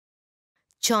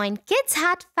Join Kids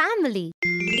Hat family.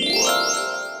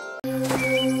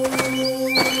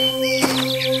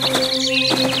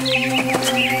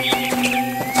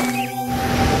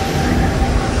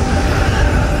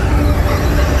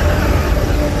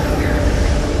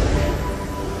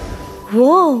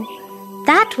 Whoa,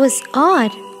 that was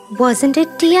odd, wasn't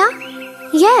it, Tia?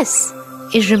 Yes,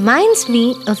 it reminds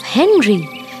me of Henry,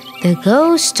 the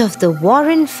ghost of the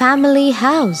Warren family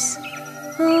house.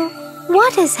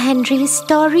 What is Henry's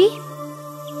story?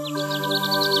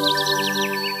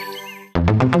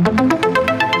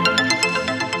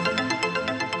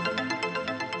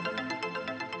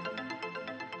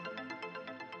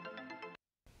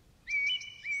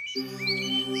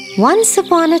 Once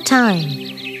upon a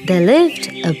time, there lived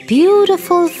a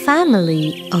beautiful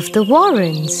family of the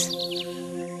Warrens.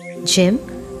 Jim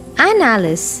and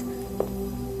Alice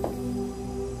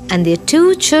and their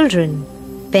two children,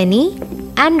 Penny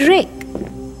and Rick.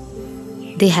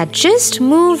 They had just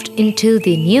moved into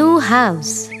the new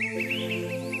house.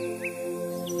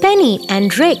 Penny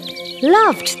and Rick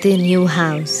loved their new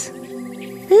house.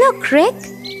 Look, Rick,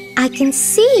 I can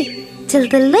see till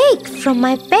the lake from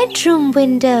my bedroom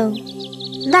window.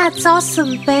 That's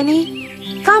awesome,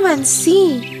 Penny. Come and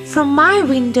see from my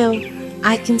window.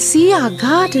 I can see our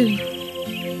garden.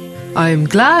 I am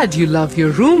glad you love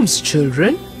your rooms,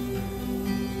 children.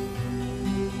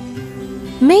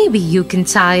 Maybe you can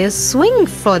tie a swing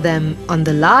for them on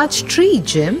the large tree,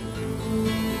 Jim.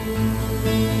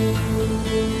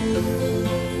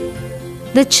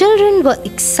 The children were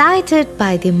excited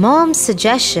by their mom's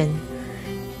suggestion.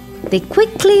 They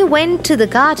quickly went to the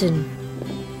garden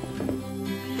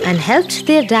and helped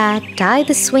their dad tie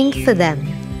the swing for them.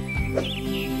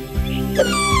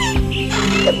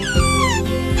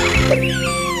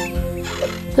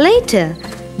 Later,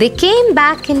 they came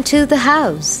back into the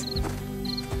house,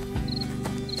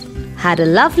 had a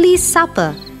lovely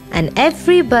supper, and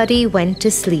everybody went to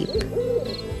sleep.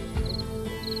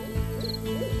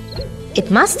 It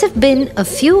must have been a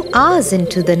few hours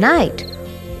into the night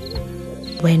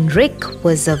when Rick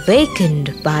was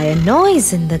awakened by a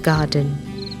noise in the garden.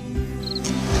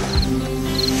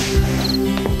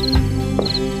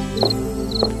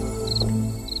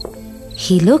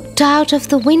 He looked out of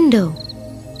the window.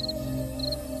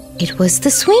 It was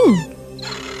the swing,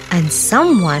 and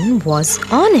someone was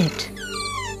on it.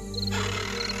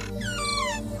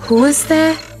 Who is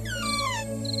there?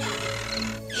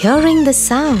 Hearing the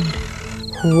sound,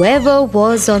 whoever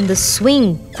was on the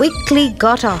swing quickly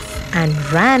got off and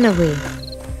ran away.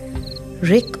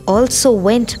 Rick also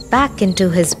went back into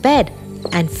his bed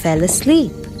and fell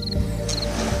asleep.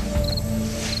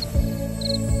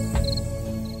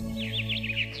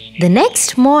 The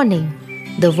next morning,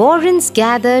 the Warrens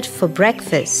gathered for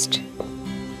breakfast.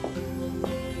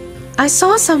 I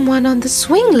saw someone on the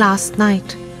swing last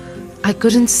night. I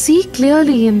couldn't see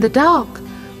clearly in the dark,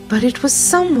 but it was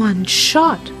someone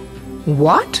short.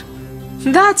 What?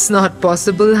 That's not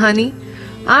possible, honey.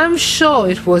 I'm sure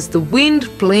it was the wind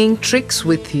playing tricks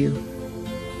with you.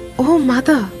 Oh,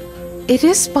 Mother, it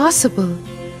is possible.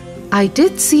 I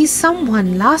did see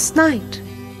someone last night.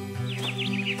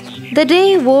 The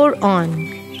day wore on,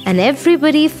 and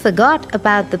everybody forgot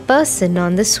about the person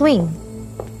on the swing.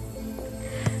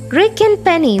 Rick and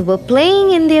Penny were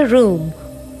playing in their room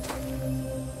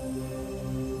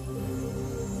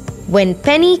when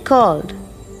Penny called.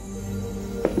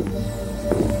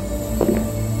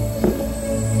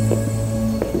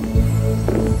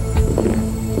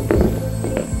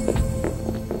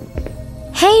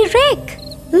 Hey Rick,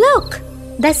 look,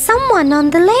 there's someone on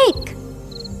the lake.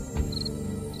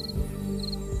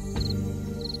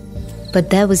 But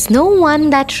there was no one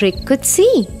that Rick could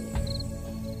see.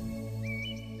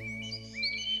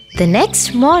 The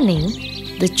next morning,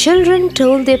 the children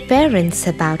told their parents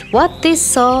about what they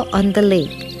saw on the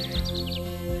lake,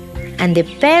 and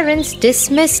their parents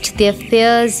dismissed their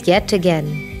fears yet again.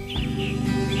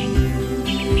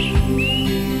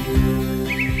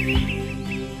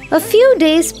 A few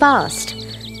days passed.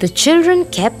 The children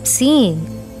kept seeing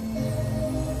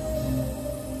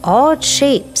odd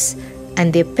shapes,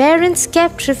 and their parents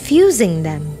kept refusing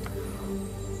them.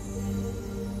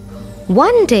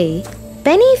 One day,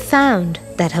 Penny found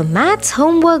that her maths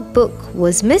homework book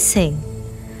was missing.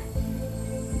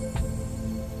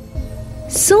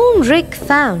 Soon Rick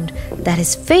found that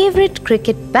his favorite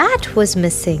cricket bat was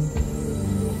missing.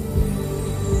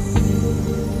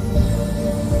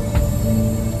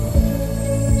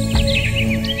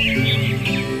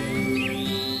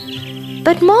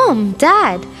 But Mom,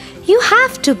 Dad, you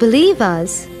have to believe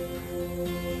us.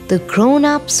 The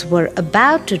grown-ups were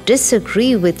about to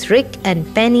disagree with Rick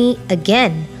and Penny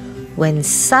again when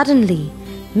suddenly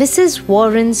Mrs.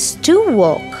 Warren's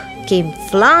stew-wok came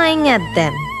flying at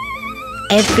them.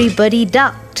 Everybody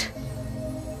ducked.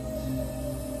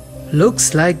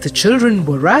 Looks like the children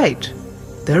were right.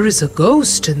 There is a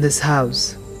ghost in this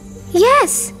house.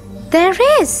 Yes, there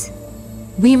is.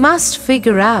 We must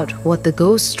figure out what the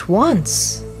ghost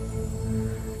wants.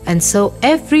 And so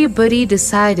everybody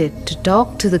decided to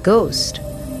talk to the ghost.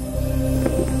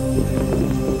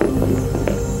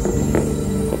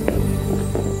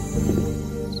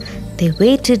 They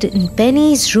waited in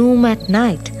Penny's room at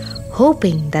night,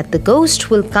 hoping that the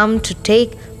ghost will come to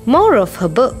take more of her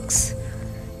books.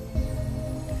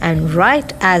 And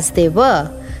right as they were,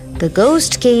 the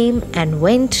ghost came and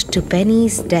went to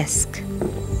Penny's desk.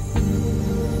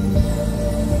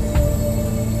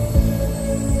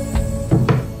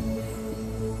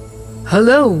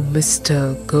 Hello,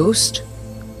 Mr. Ghost.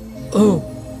 Oh,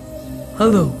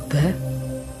 hello there.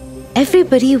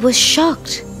 Everybody was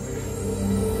shocked.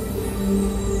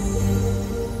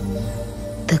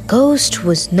 The ghost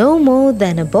was no more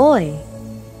than a boy.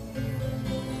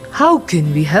 How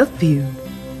can we help you?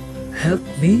 Help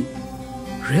me?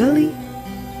 Really?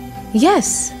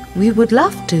 Yes, we would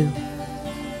love to.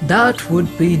 That would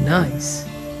be nice.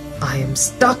 I am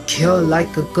stuck here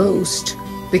like a ghost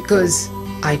because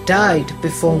I died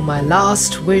before my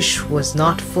last wish was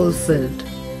not fulfilled.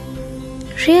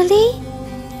 Really?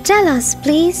 Tell us,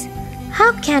 please.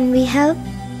 How can we help?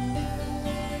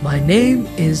 My name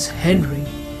is Henry.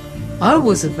 I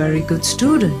was a very good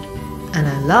student and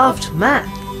I loved math.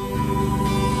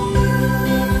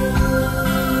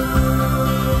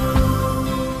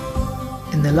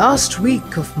 In the last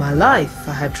week of my life,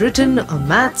 I had written a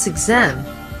maths exam.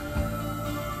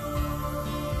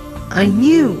 I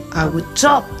knew I would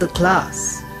top the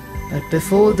class, but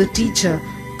before the teacher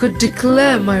could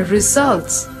declare my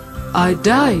results, I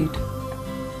died.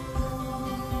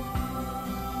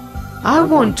 I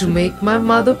want to make my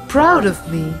mother proud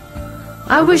of me.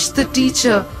 I wish the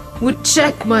teacher would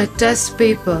check my test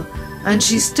paper and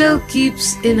she still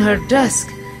keeps in her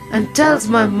desk and tells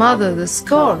my mother the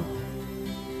score.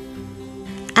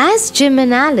 As Jim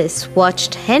and Alice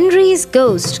watched Henry's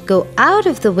ghost go out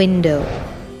of the window,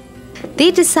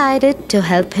 they decided to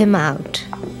help him out.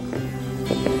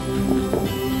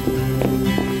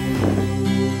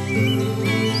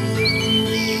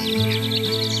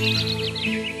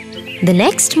 The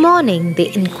next morning,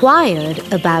 they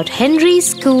inquired about Henry's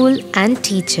school and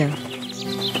teacher.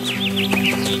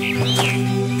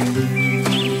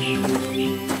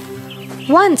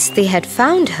 Once they had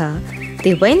found her,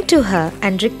 they went to her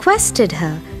and requested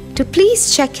her to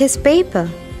please check his paper.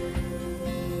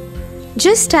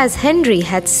 Just as Henry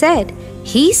had said,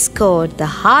 he scored the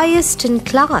highest in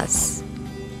class.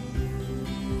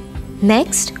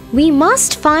 Next, we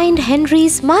must find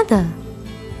Henry's mother.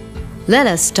 Let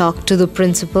us talk to the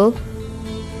principal.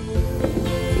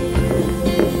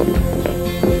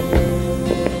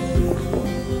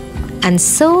 And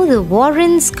so the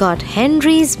Warrens got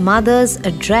Henry's mother's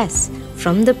address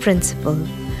from the principal.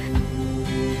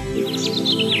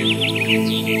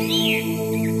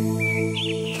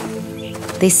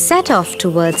 They set off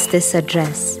towards this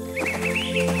address.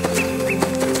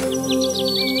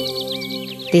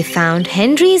 They found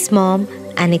Henry's mom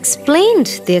and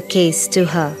explained their case to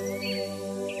her.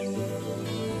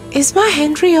 Is my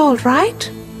Henry all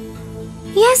right?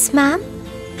 Yes, ma'am.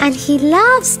 And he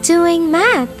loves doing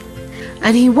math.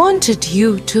 And he wanted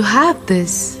you to have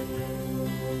this.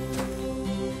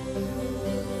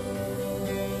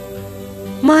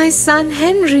 My son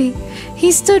Henry,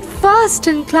 he stood first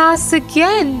in class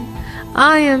again.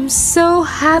 I am so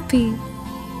happy.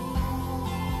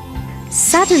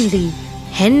 Suddenly,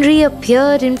 Henry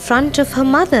appeared in front of her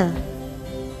mother.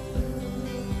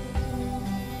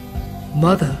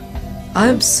 Mother, I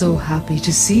am so happy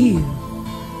to see you.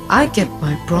 I kept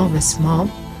my promise,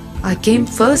 Mom. I came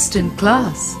first in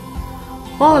class.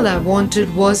 All I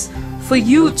wanted was for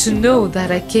you to know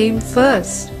that I came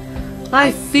first.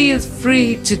 I feel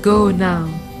free to go now.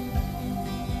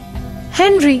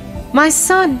 Henry, my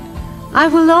son, I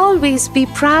will always be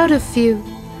proud of you.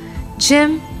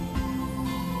 Jim,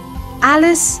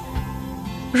 Alice,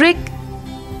 Rick,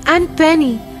 and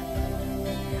Penny,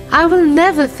 I will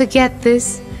never forget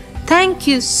this. Thank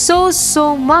you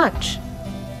so much.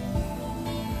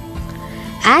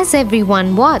 As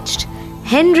everyone watched,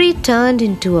 Henry turned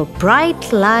into a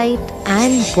bright light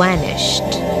and vanished.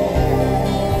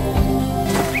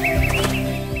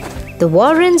 The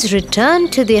Warrens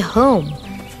returned to their home,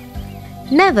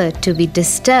 never to be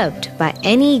disturbed by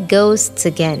any ghosts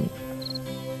again.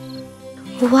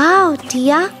 Wow,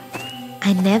 Tia!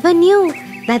 I never knew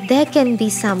that there can be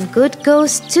some good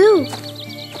ghosts too.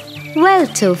 Well,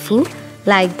 Tofu,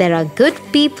 like there are good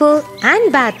people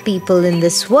and bad people in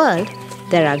this world,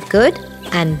 there are good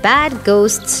and bad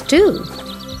ghosts too.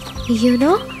 You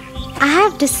know, I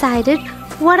have decided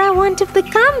what I want to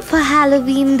become for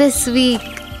Halloween this week.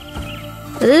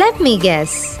 Let me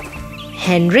guess.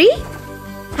 Henry?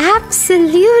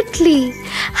 Absolutely.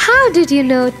 How did you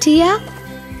know, Tia?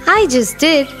 I just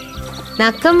did.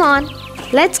 Now come on,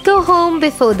 let's go home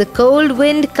before the cold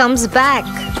wind comes back.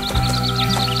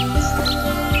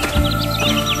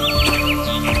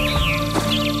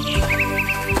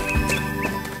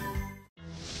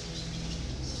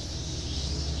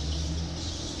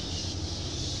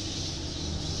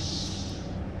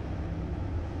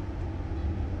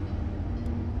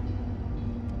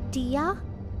 Tia,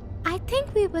 I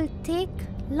think we will take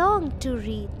long to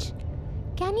reach.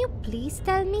 Can you please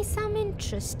tell me some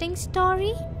interesting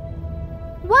story?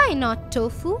 Why not,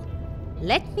 Tofu?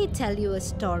 Let me tell you a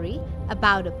story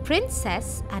about a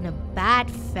princess and a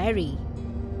bad fairy.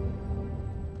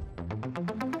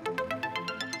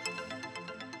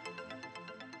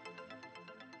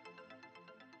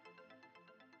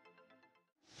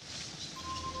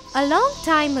 A long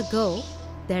time ago,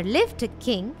 there lived a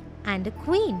king and a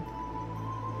queen.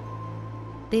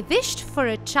 They wished for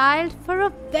a child for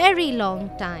a very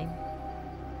long time.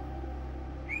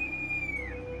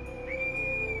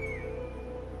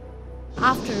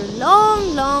 After a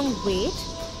long wait,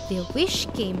 their wish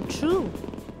came true.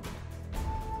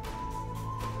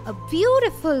 A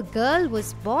beautiful girl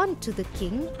was born to the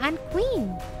king and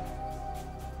queen.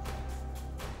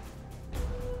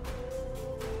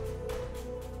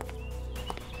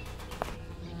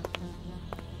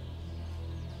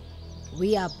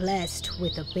 We are blessed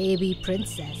with a baby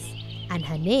princess, and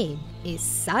her name is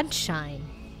Sunshine.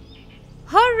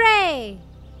 Hooray!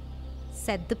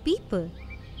 Said the people.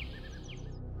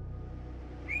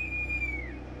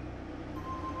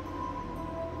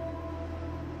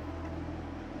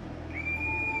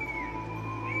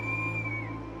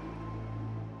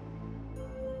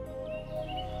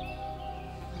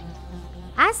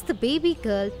 As the baby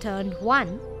girl turned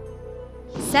 1,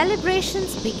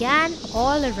 celebrations began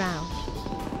all around.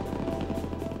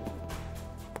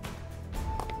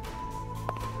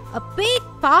 A big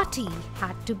party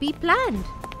had to be planned.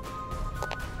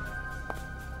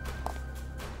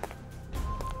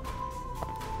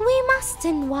 We must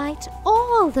invite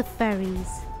all the fairies.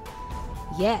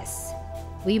 Yes,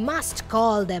 we must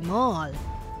call them all.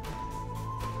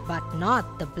 But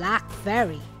not the black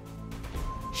fairy.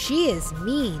 She is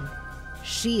mean.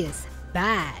 She is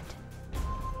bad.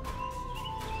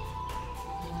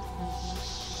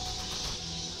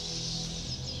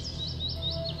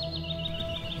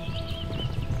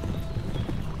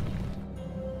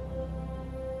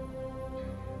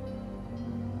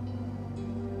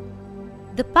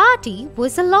 The party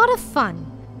was a lot of fun.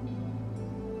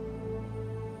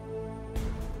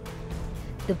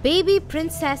 The baby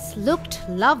princess looked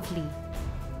lovely.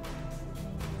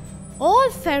 All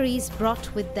fairies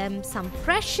brought with them some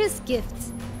precious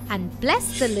gifts and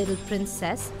blessed the little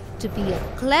princess to be a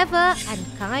clever and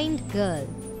kind girl.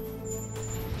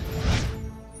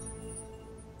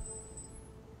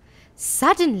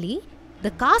 Suddenly,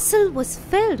 the castle was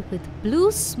filled with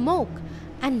blue smoke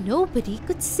and nobody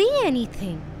could see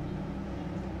anything.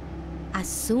 As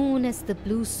soon as the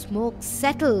blue smoke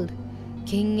settled,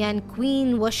 King and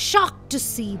Queen were shocked to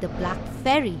see the black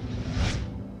fairy.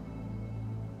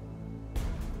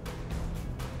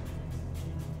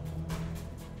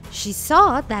 She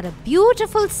saw that a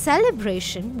beautiful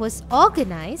celebration was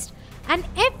organized and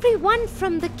everyone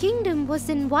from the kingdom was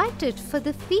invited for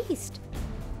the feast,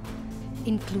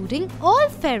 including all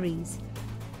fairies.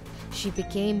 She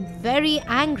became very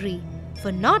angry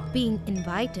for not being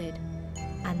invited,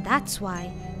 and that's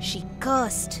why she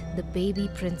cursed the baby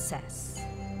princess.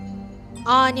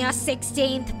 On your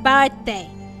 16th birthday,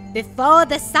 before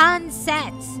the sun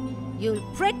sets, you'll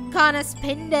prick on a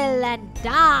spindle and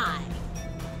die.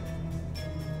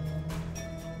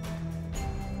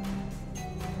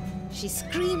 She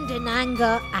screamed in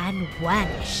anger and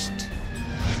vanished.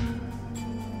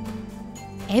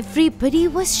 Everybody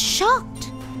was shocked.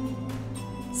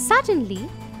 Suddenly,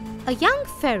 a young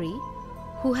fairy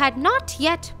who had not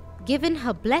yet given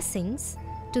her blessings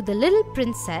to the little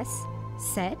princess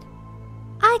said,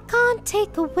 "I can't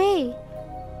take away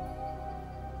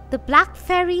the black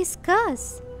fairy's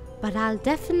curse, but I'll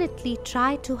definitely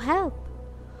try to help.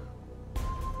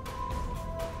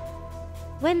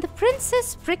 When the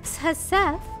princess pricks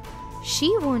herself, she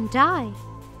won't die.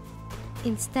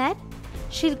 Instead,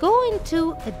 she'll go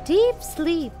into a deep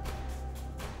sleep.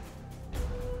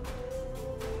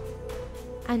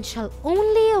 and shall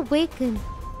only awaken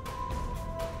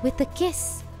with a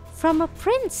kiss from a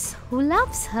prince who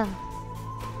loves her.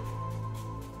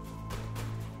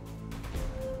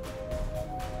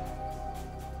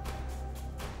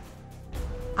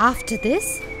 After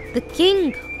this, the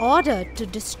king ordered to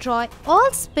destroy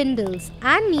all spindles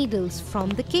and needles from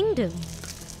the kingdom.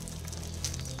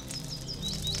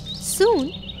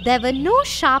 Soon, there were no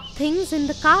sharp things in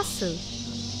the castle,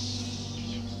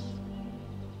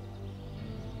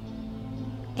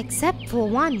 except for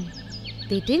one.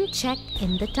 They didn't check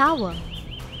in the tower.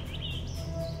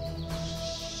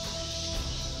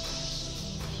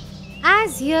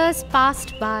 As years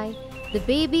passed by, the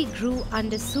baby grew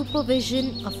under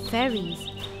supervision of fairies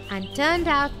and turned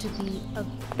out to be a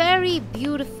very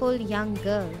beautiful young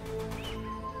girl.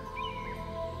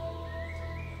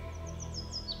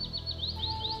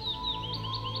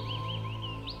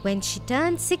 When she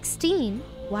turned 16,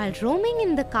 while roaming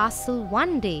in the castle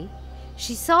one day,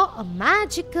 she saw a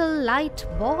magical light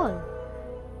ball.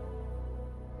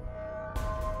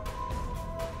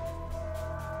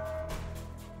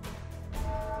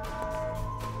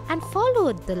 And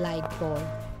followed the light ball.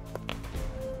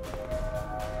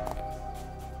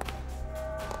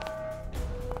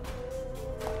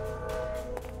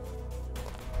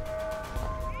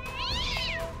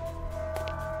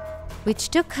 Which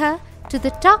took her to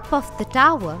the top of the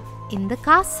tower in the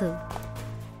castle.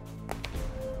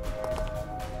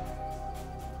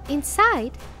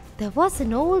 Inside, there was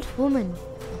an old woman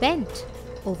bent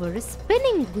over a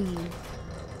spinning wheel.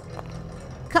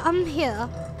 "Come here.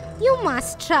 You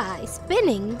must try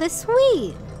spinning this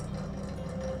wheel."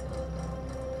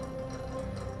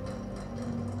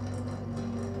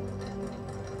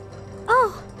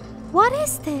 "Oh, what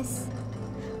is this?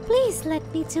 Please let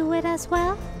me do it as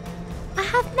well. I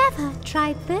have never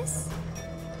tried this."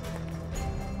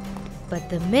 But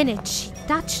the minute she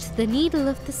touched the needle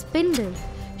of the spindle,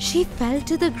 she fell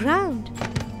to the ground.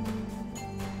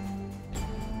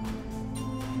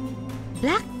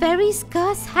 Black Fairy's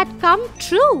curse had come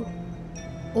true.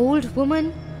 Old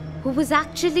woman, who was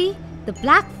actually the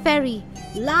Black Fairy,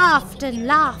 laughed and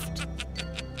laughed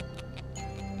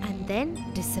and then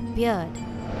disappeared.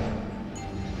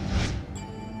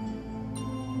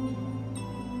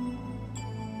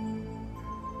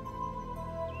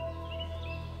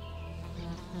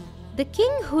 The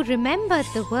king, who remembered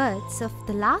the words of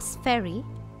the last fairy,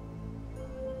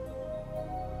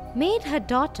 made her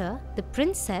daughter, the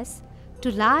princess,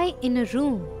 to lie in a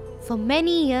room for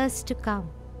many years to come.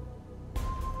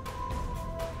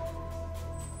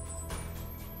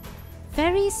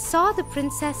 Fairies saw the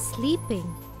princess sleeping,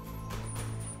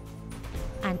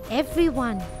 and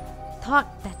everyone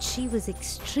thought that she was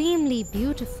extremely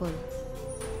beautiful.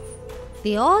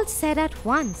 They all said at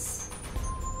once,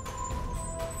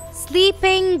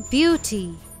 "Sleeping Beauty."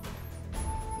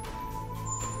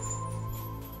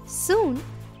 Soon,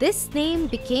 this name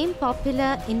became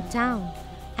popular in town,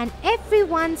 and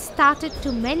everyone started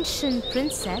to mention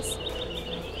Princess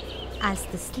as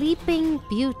the Sleeping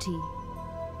Beauty.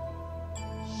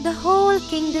 The whole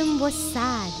kingdom was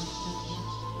sad.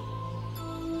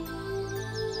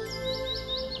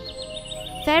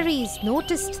 Fairies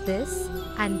noticed this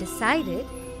and decided,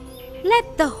 let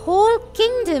the whole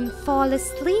kingdom fall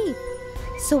asleep,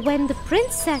 so when the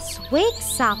princess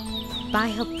wakes up by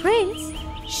her prince,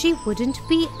 she wouldn't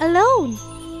be alone.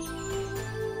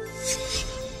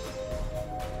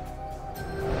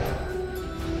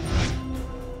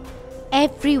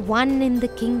 Everyone in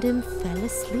the kingdom fell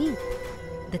asleep.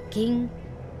 The king,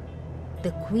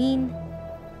 the queen,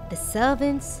 the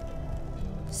servants,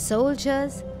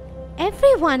 soldiers,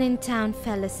 everyone in town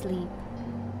fell asleep.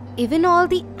 Even all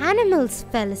the animals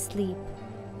fell asleep.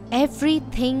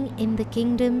 Everything in the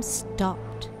kingdom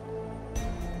stopped.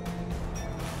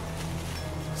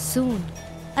 Soon,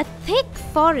 a thick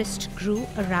forest grew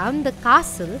around the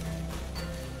castle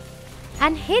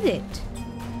and hid it.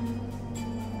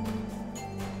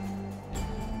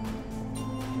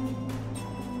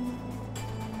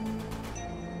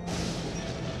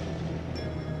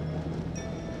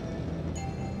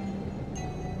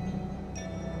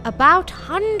 About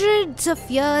hundreds of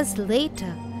years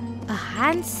later, a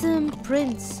handsome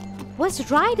prince was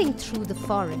riding through the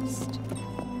forest.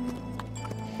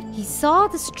 He saw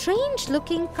the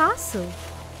strange-looking castle.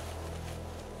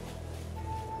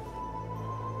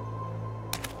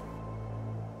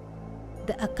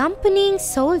 The accompanying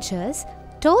soldiers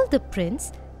told the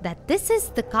prince that this is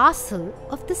the castle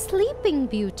of the Sleeping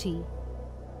Beauty.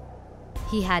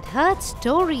 He had heard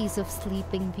stories of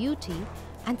Sleeping Beauty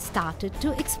and started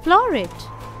to explore it.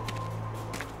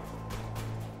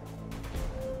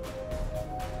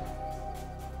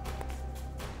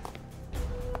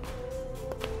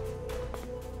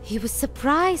 he was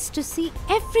surprised to see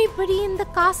everybody in the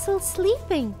castle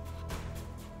sleeping.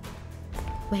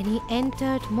 When he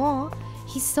entered more,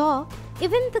 he saw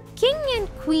even the king and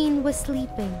queen were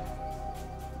sleeping.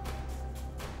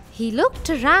 He looked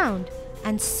around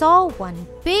and saw one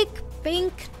big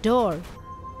pink door.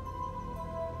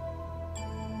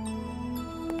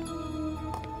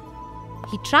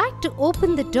 He tried to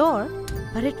open the door,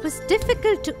 but it was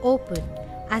difficult to open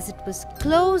as it was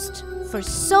closed for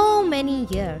so many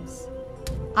years.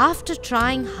 After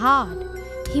trying hard,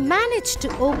 he managed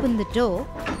to open the door,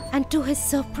 and to his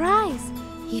surprise,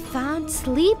 he found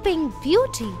Sleeping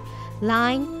Beauty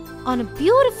lying on a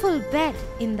beautiful bed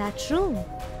in that room.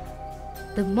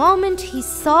 The moment he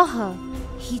saw her,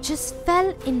 he just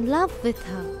fell in love with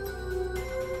her.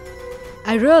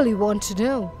 I really want to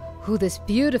know who this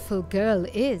beautiful girl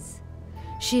is.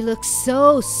 She looks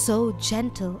so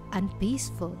gentle and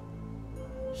peaceful,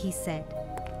 he said.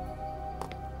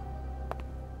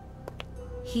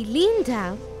 He leaned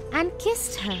down and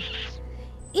kissed her.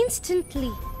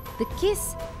 Instantly, the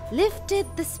kiss lifted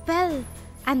the spell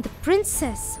and the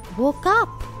princess woke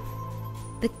up.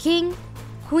 The king,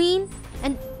 queen,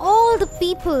 and all the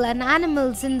people and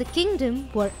animals in the kingdom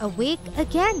were awake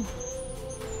again.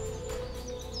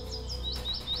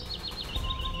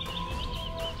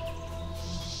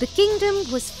 The kingdom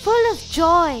was full of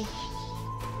joy,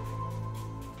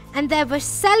 and there were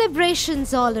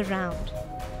celebrations all around.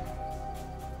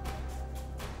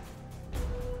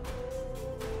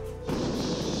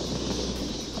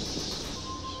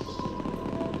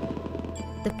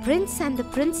 The prince and the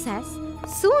princess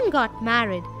soon got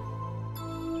married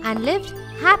and lived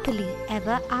happily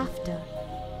ever after.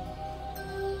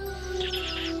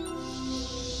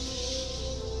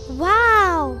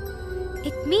 Wow!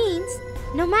 It means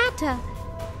no matter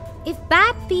if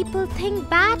bad people think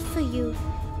bad for you,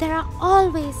 there are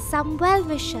always some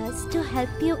well-wishers to help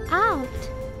you out.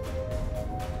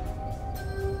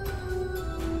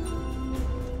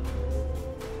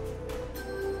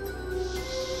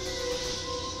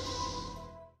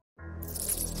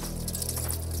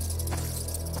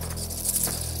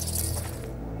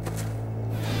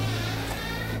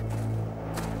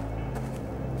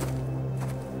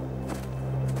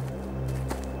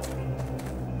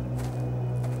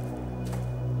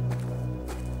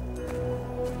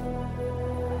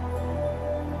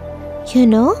 You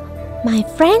know, my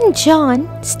friend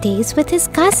John stays with his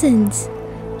cousins.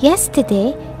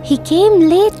 Yesterday, he came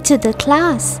late to the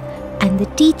class and the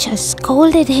teacher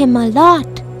scolded him a lot.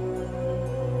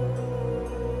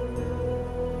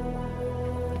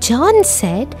 John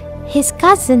said his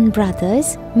cousin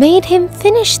brothers made him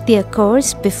finish their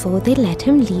course before they let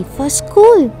him leave for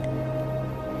school.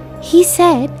 He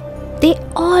said they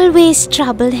always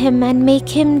trouble him and make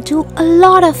him do a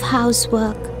lot of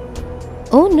housework.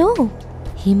 Oh no!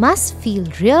 He must feel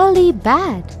really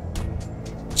bad.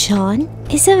 John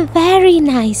is a very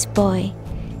nice boy.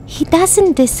 He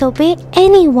doesn't disobey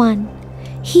anyone.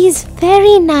 He is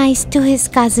very nice to his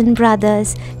cousin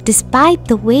brothers despite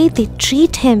the way they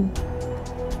treat him.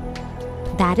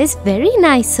 That is very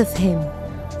nice of him.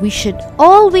 We should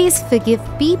always forgive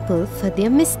people for their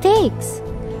mistakes.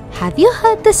 Have you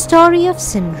heard the story of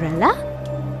Cinderella?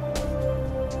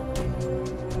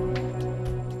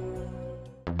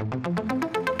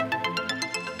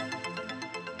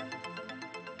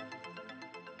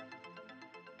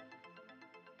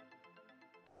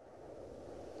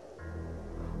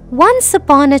 Once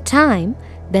upon a time,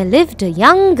 there lived a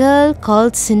young girl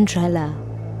called Cinderella.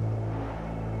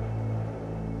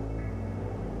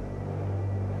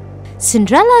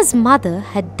 Cinderella's mother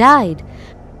had died,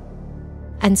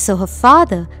 and so her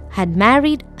father had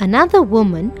married another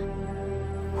woman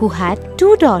who had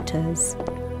 2 daughters.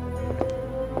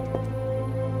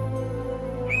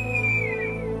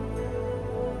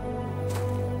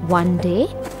 One day,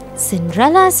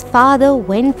 Cinderella's father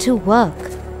went to work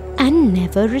and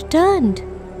never returned.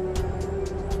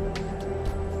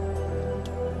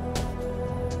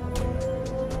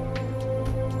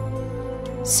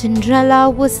 Cinderella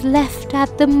was left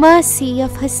at the mercy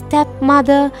of her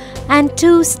stepmother and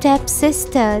 2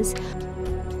 stepsisters,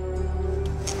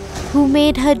 who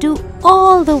made her do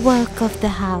all the work of the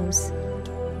house.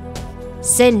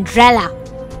 Cinderella,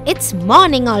 it's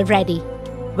morning already.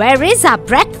 Where is our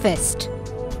breakfast?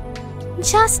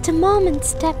 Just a moment,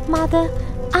 stepmother.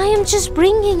 I am just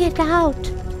bringing it out.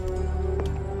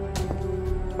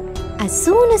 As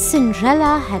soon as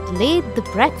Cinderella had laid the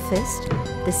breakfast,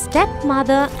 the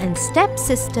stepmother and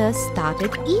stepsister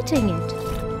started eating it.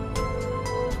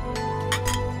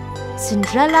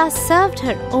 Cinderella served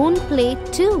her own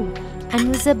plate too and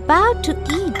was about to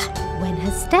eat when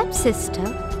her stepsister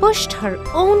pushed her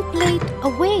own plate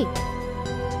away.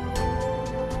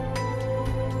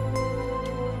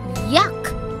 Yuck!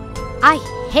 I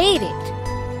hate it.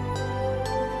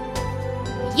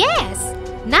 Yes,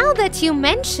 now that you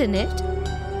mention it,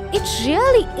 it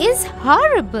really is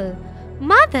horrible.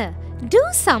 Mother, do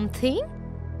something.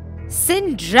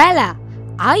 Cinderella,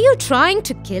 are you trying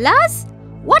to kill us?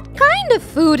 What kind of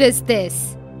food is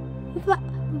this?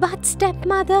 But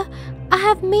stepmother, I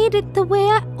have made it the way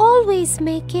I always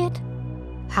make it.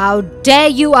 How dare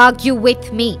you argue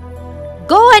with me?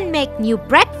 Go and make new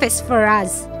breakfast for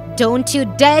us. Don't you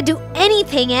dare do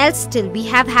anything else till we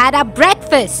have had our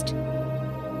breakfast.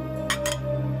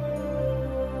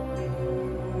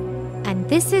 And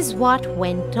this is what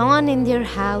went on in their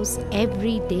house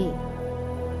every day.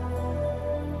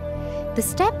 The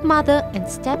stepmother and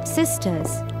stepsisters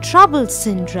troubled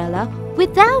Cinderella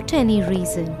without any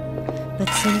reason. But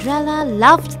Cinderella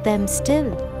loved them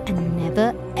still and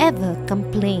never ever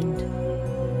complained.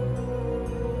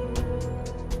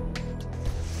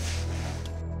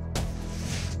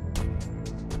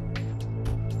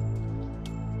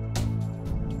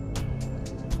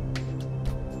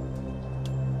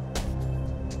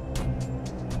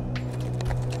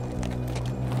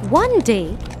 One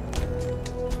day,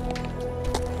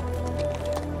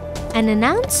 an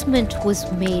announcement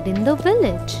was made in the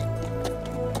village.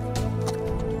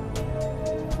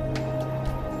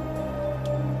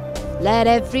 Let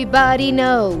everybody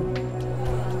know.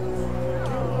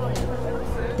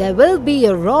 There will be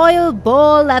a royal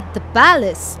ball at the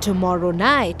palace tomorrow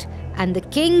night, and the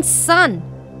king's son,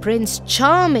 Prince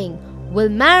Charming, will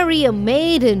marry a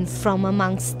maiden from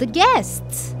amongst the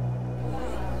guests.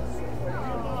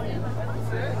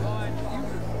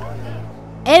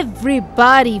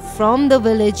 Everybody from the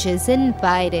village is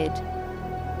invited.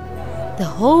 The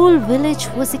whole village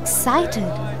was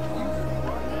excited.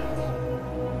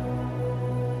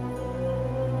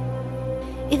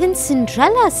 Even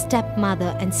Cinderella's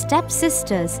stepmother and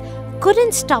stepsisters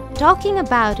couldn't stop talking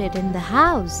about it in the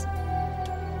house.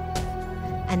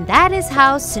 And that is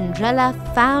how Cinderella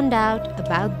found out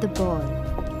about the ball.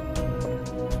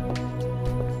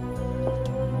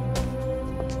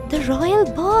 The royal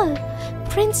ball!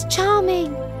 Prince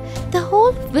Charming! The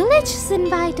whole village is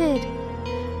invited.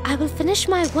 I will finish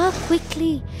my work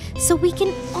quickly so we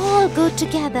can all go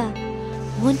together.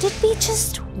 Won't it be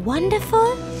just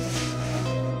wonderful?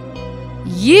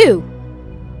 You!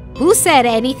 Who said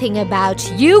anything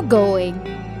about you going?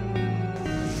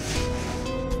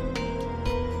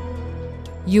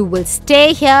 You will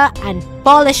stay here and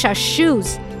polish our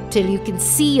shoes till you can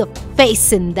see your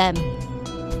face in them.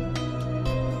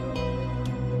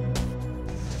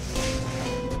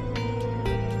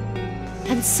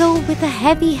 And so, with a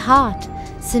heavy heart,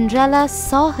 Cinderella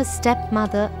saw her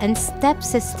stepmother and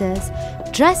stepsisters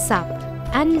dress up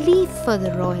and leave for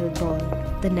the royal ball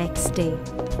the next day.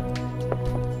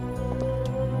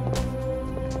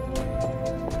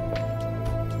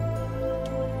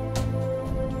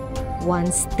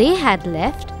 Once they had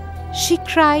left, she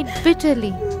cried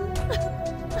bitterly.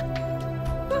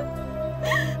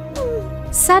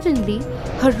 Suddenly,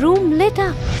 her room lit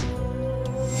up,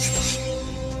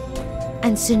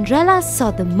 and Cinderella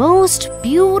saw the most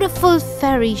beautiful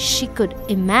fairy she could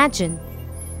imagine.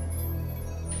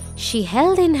 She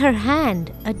held in her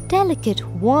hand a delicate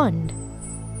wand.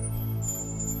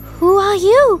 Who are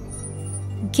you?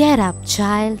 Get up,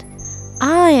 child.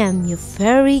 I am your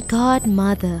fairy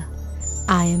godmother.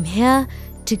 I am here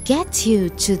to get you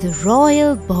to the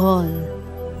royal ball.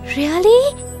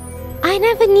 Really? I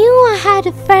never knew I had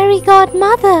a fairy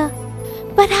godmother.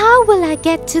 But how will I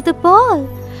get to the ball?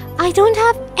 I don't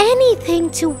have anything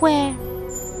to wear.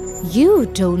 You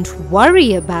don't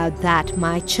worry about that,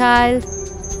 my child.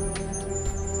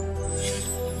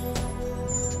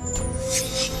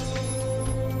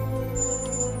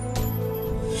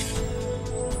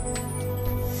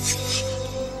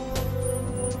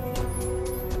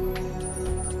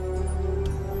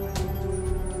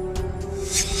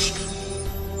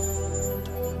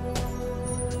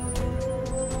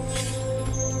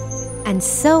 And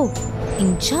so,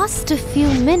 in just a few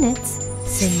minutes,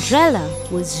 Cinderella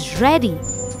was ready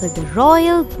for the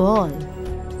royal ball.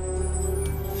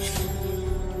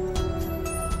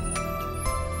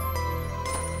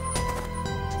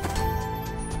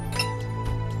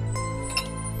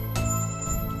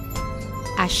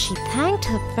 As she thanked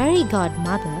her fairy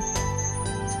godmother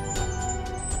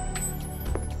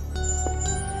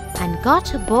and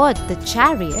got aboard the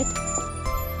chariot,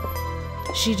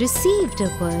 she received a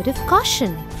word of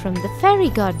caution from the fairy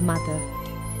godmother.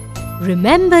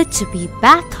 Remember to be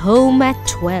back home at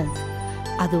 12.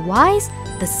 Otherwise,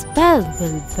 the spell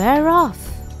will wear off.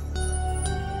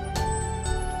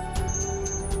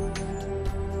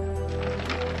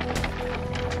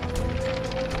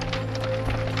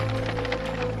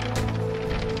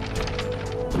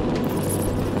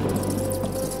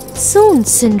 Soon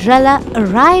Cinderella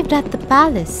arrived at the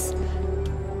palace.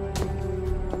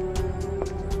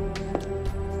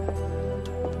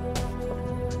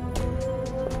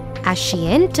 As she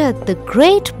entered the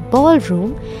great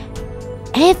ballroom,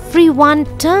 everyone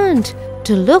turned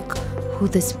to look who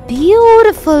this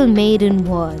beautiful maiden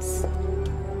was.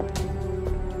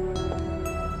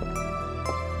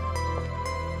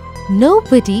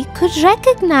 Nobody could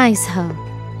recognize her.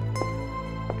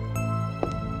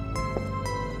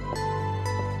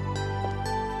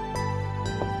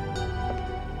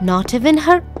 Not even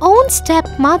her own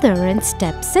stepmother and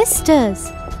stepsisters.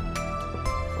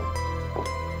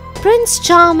 Prince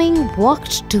Charming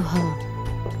walked to her.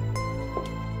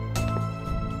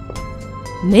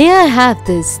 "May I have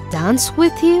this dance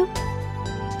with you?"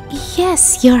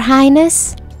 "Yes, Your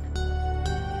Highness."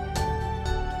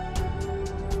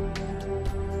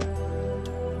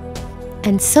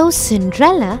 And so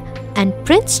Cinderella and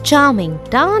Prince Charming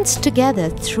danced together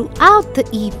throughout the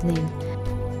evening.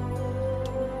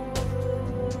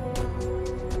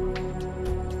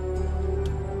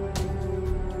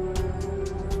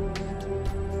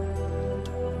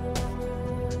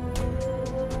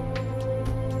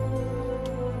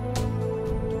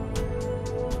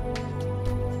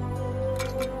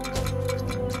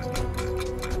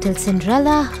 Till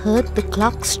Cinderella heard the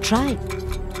clock strike.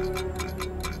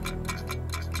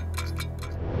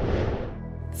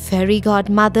 Fairy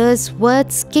Godmother's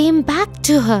words came back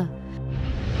to her.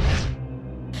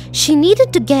 She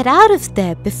needed to get out of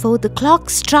there before the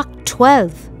clock struck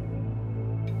 12.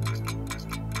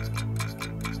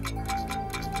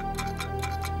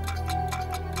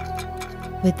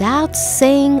 Without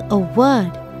saying a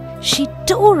word, she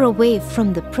tore away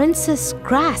from the prince's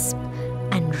grasp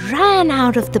and ran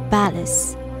out of the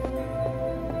palace.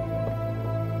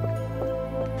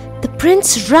 The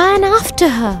prince ran after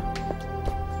her.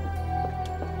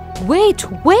 "Wait,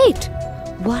 wait!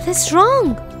 What is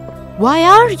wrong? Why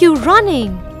are you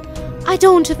running? I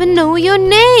don't even know your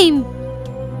name!"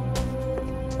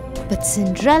 But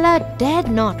Cinderella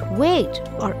dared not wait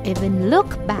or even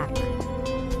look back.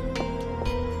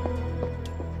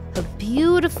 Her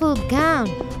beautiful gown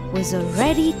was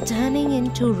already turning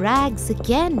into rags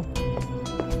again.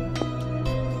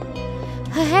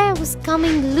 Her hair was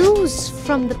coming loose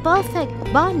from the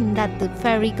perfect bun that the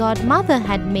fairy godmother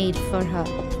had made for her.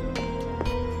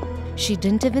 She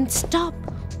didn't even stop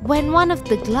when one of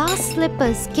the glass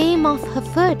slippers came off her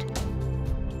foot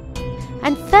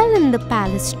and fell in the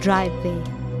palace driveway.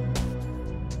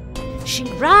 She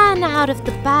ran out of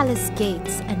the palace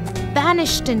gates and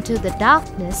vanished into the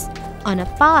darkness on a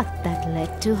path that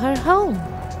led to her home.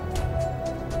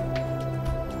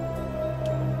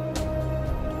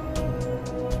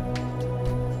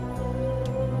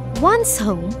 Once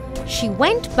home, she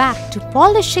went back to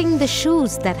polishing the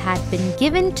shoes that had been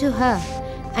given to her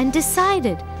and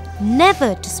decided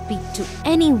never to speak to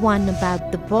anyone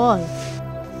about the ball.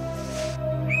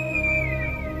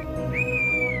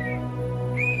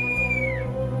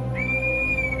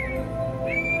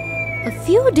 A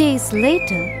few days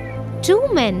later,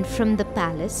 2 men from the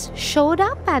palace showed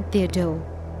up at their door.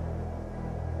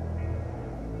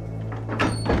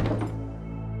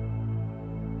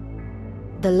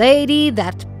 The lady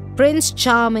that Prince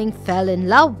Charming fell in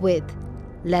love with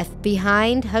left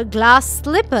behind her glass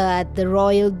slipper at the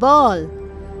royal ball.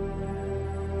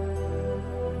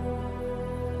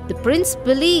 The prince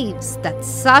believes that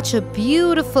such a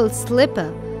beautiful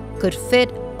slipper could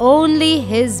fit only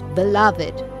his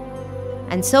beloved.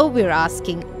 And so we're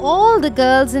asking all the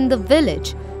girls in the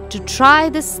village to try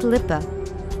the slipper.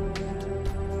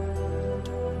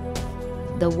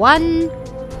 The one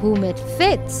whom it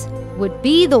fits would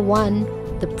be the one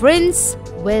the prince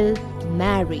will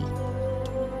marry.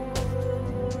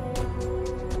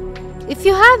 If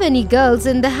you have any girls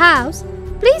in the house,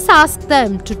 please ask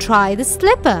them to try the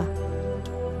slipper.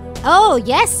 Oh,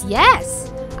 yes, yes.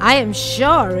 I am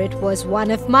sure it was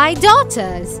one of my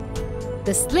daughters.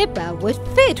 The slipper would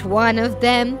fit one of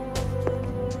them.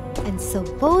 And so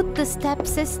both the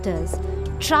stepsisters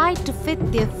tried to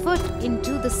fit their foot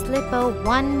into the slipper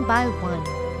one by one.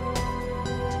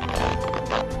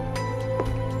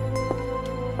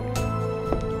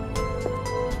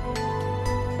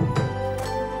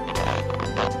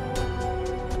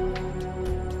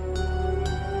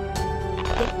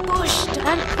 They pushed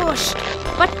and pushed,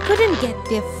 but couldn't get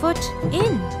their foot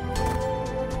in.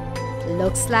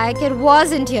 Looks like it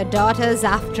wasn't your daughter's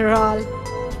after all.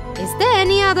 Is there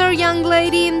any other young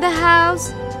lady in the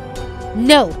house?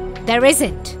 No, there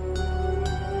isn't.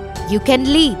 You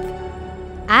can leave.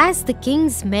 As the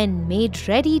king's men made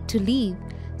ready to leave,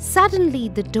 suddenly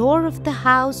the door of the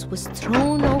house was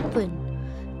thrown open.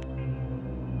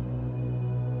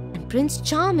 And Prince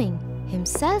Charming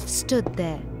himself stood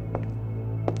there.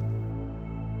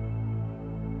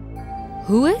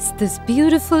 Who is this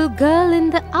beautiful girl in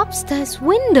the upstairs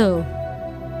window?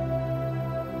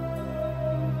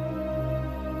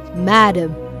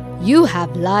 Madam, you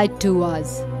have lied to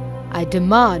us. I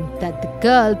demand that the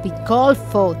girl be called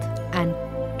forth and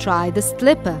try the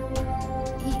slipper.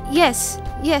 Yes,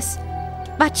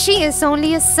 but she is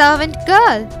only a servant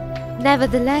girl.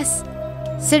 Nevertheless,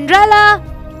 Cinderella!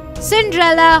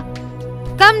 Cinderella!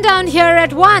 Come down here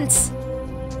at once!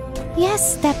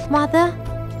 Yes, stepmother.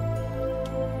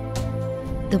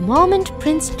 The moment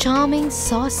Prince Charming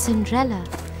saw Cinderella,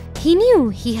 he knew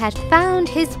he had found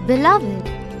his beloved.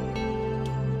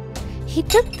 He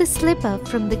took the slipper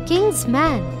from the king's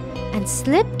man and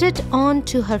slipped it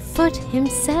onto her foot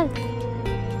himself.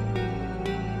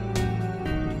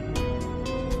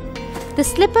 The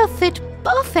slipper fit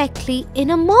perfectly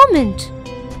in a moment.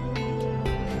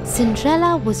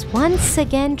 Cinderella was once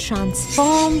again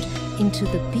transformed into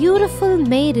the beautiful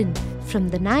maiden from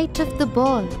the night of the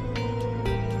ball.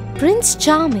 Prince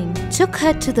Charming took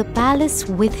her to the palace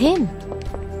with him.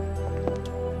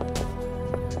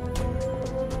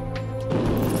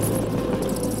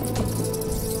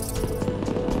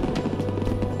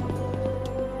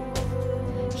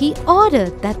 He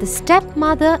ordered that the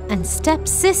stepmother and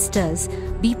stepsisters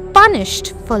be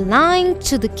punished for lying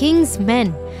to the king's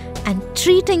men and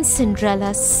treating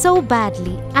Cinderella so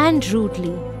badly and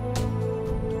rudely.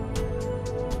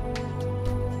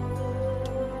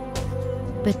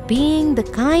 But being the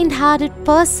kind-hearted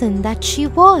person that she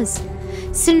was,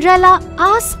 Cinderella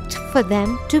asked for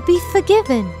them to be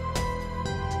forgiven.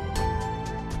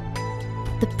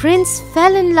 The prince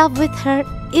fell in love with her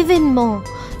even more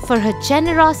for her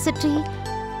generosity,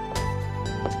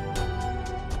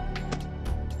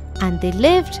 and they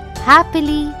lived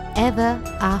happily ever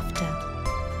after.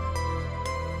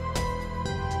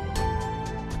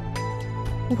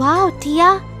 Wow,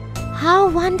 Tia! How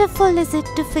wonderful is it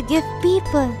to forgive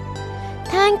people?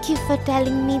 Thank you for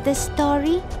telling me this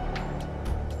story.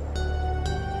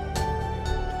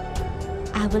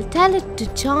 I will tell it to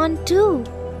John too.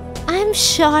 I'm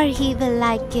sure he will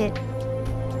like it.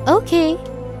 Okay,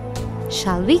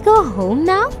 shall we go home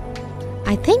now?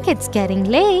 I think it's getting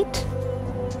late.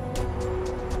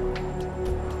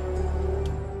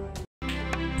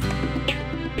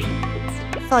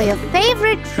 For your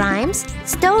favorite rhymes,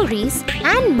 stories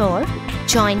and more,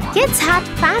 join Kids Hut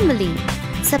family.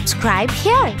 Subscribe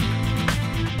here.